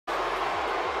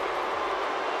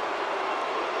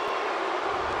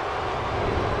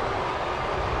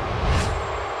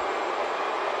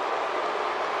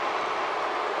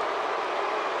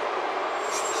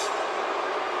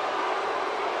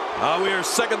Well, we are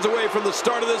seconds away from the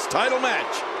start of this title match.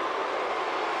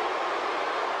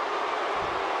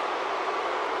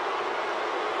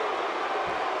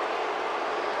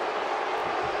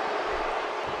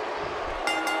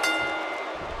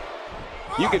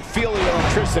 You can feel the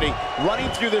electricity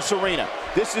running through this arena.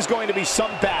 This is going to be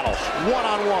some battle,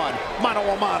 one-on-one,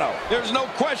 mano-a-mano. There's no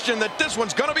question that this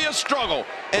one's going to be a struggle,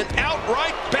 an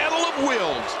outright battle of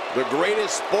wills. The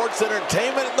greatest sports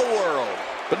entertainment in the world.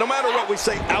 But no matter what we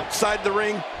say outside the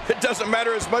ring, it doesn't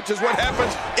matter as much as what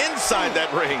happens inside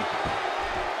that ring.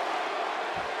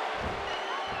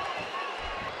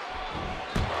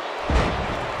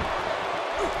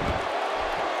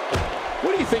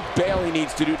 What do you think Bayley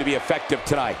needs to do to be effective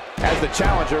tonight? As the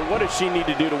challenger, what does she need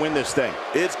to do to win this thing?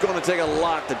 It's going to take a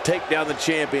lot to take down the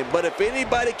champion, but if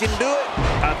anybody can do it,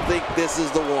 I think this is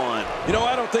the one. You know,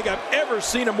 I don't think I've ever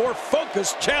seen a more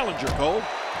focused challenger, Cole.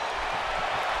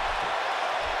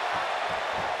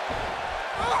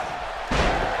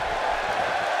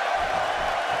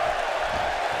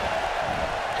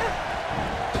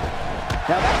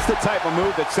 Now that's the type of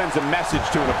move that sends a message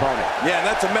to an opponent. Yeah,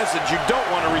 that's a message you don't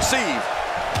want to receive.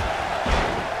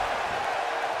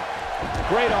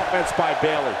 Great offense by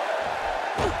Bayley.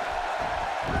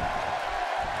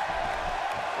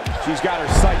 She's got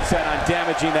her sights set on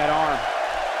damaging that arm.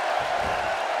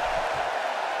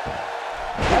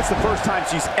 That's the first time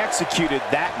she's executed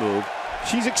that move.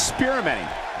 She's experimenting.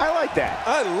 I like that.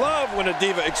 I love when a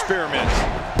diva experiments.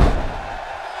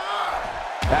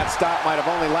 That stop might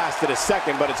have only lasted a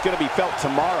second, but it's going to be felt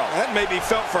tomorrow. That may be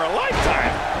felt for a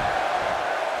lifetime.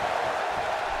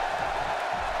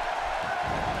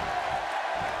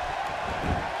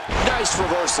 Nice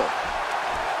reversal.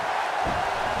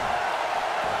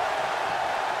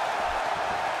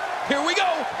 Here we go,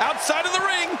 outside of the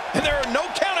ring, and there are no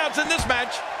countouts in this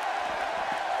match.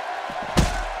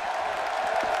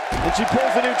 And she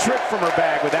pulls a new trick from her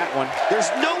bag with that one.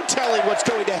 There's no telling what's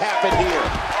going to happen here.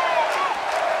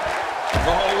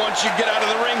 Oh, once you get out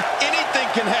of the ring, anything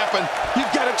can happen.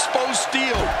 You've got exposed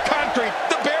steel, concrete,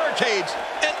 the barricades,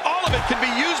 and all of it can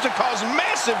be used to cause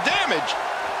massive damage.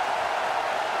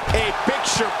 A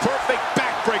picture-perfect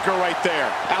backbreaker right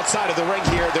there. Outside of the ring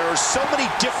here, there are so many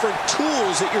different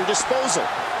tools at your disposal.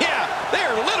 Yeah, they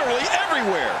are literally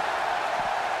everywhere.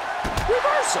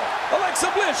 Reversal. Alexa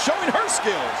Bliss showing her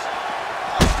skills.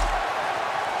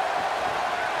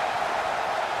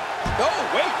 Oh,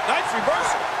 wait, nice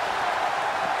reversal.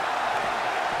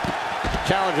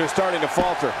 Challenger starting to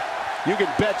falter. You can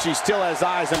bet she still has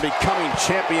eyes on becoming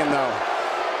champion, though.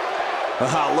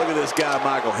 Look at this guy,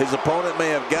 Michael. His opponent may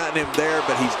have gotten him there,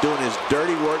 but he's doing his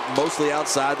dirty work mostly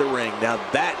outside the ring. Now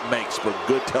that makes for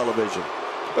good television.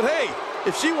 But hey,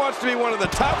 if she wants to be one of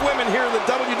the top women here in the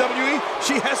WWE,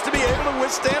 she has to be able to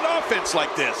withstand offense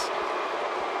like this.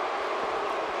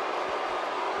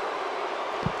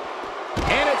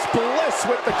 And it's Bliss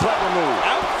with the clever move.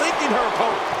 Outthinking her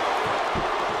opponent.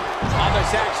 On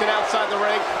this action outside the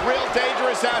ring, real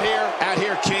dangerous out here. Out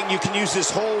here, King, you can use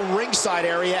this whole ringside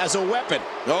area as a weapon.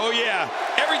 Oh, yeah.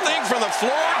 Everything from the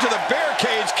floor to the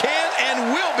barricades can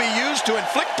and will be used to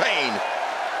inflict pain.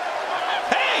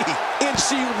 Hey! And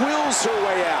she wills her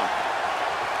way out.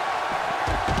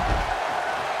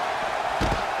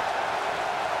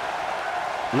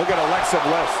 Look at Alexa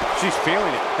Bliss. She's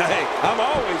feeling it. Hey, I'm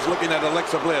always looking at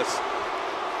Alexa Bliss.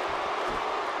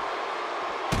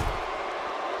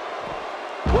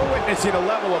 We're witnessing a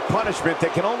level of punishment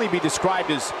that can only be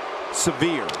described as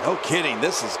severe. No kidding,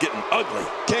 this is getting ugly.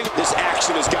 King, this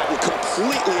action has gotten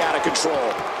completely out of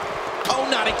control. Oh,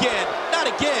 not again, not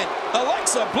again.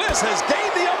 Alexa Bliss has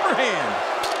gained the upper hand.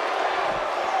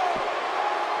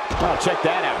 Well, check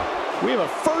that out. We have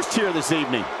a first here this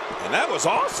evening. And that was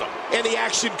awesome. And the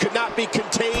action could not be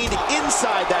contained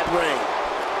inside that ring.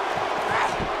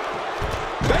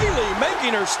 Bayley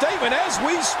making her statement as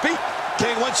we speak.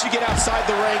 King, once you get outside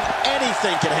the ring,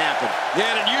 anything can happen.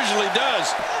 Yeah, and it usually does.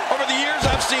 Over the years,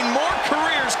 I've seen more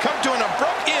careers come to an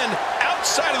abrupt end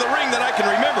outside of the ring than I can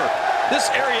remember. This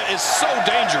area is so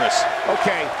dangerous.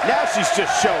 Okay, now she's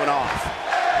just showing off.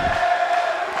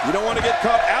 You don't want to get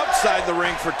caught outside the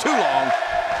ring for too long.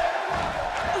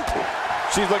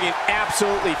 She's looking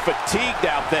absolutely fatigued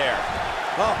out there.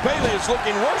 Oh, Bayley is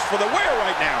looking worse for the wear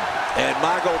right now. And,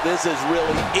 Michael, this is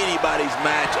really anybody's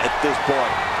match at this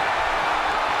point.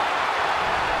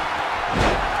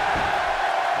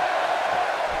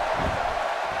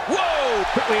 Whoa!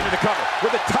 Quickly into the cover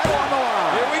with the title on the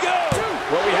line. Here we go.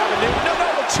 Will we have a new... No,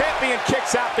 the champion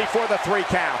kicks out before the 3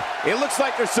 count. It looks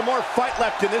like there's some more fight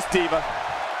left in this diva.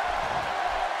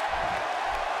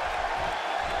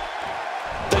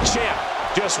 The champ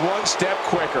just one step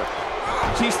quicker.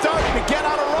 She's starting to get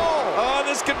on a roll. Oh,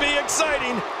 this could be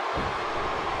exciting.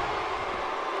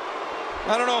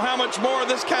 I don't know how much more of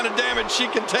this kind of damage she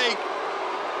can take.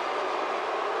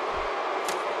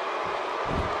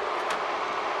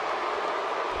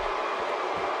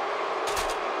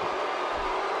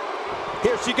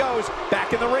 Here she goes,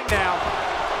 back in the ring now.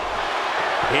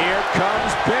 Here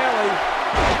comes Bayley.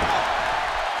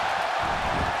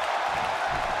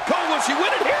 Cole, will she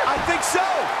win it here? I think so.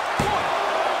 1,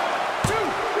 2,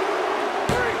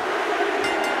 3.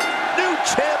 New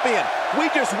champion. We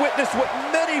just witnessed what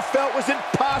many felt was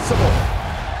impossible.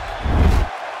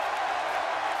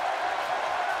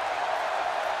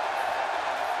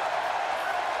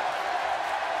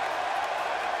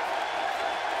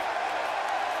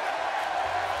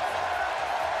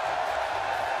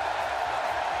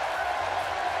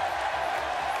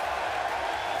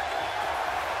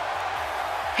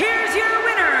 Here's your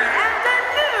winner and the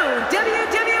new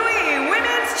WWE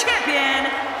Women's Champion,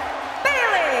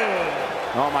 Bayley.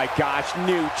 Oh my gosh,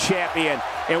 new champion.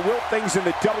 And will things in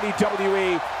the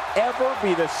WWE ever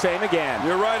be the same again?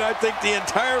 You're right, I think the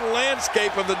entire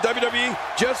landscape of the WWE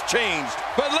just changed.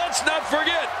 But let's not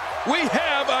forget, we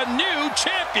have a new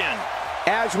champion.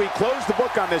 As we close the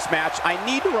book on this match, I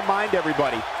need to remind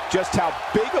everybody just how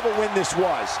big of a win this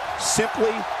was.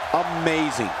 Simply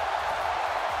amazing.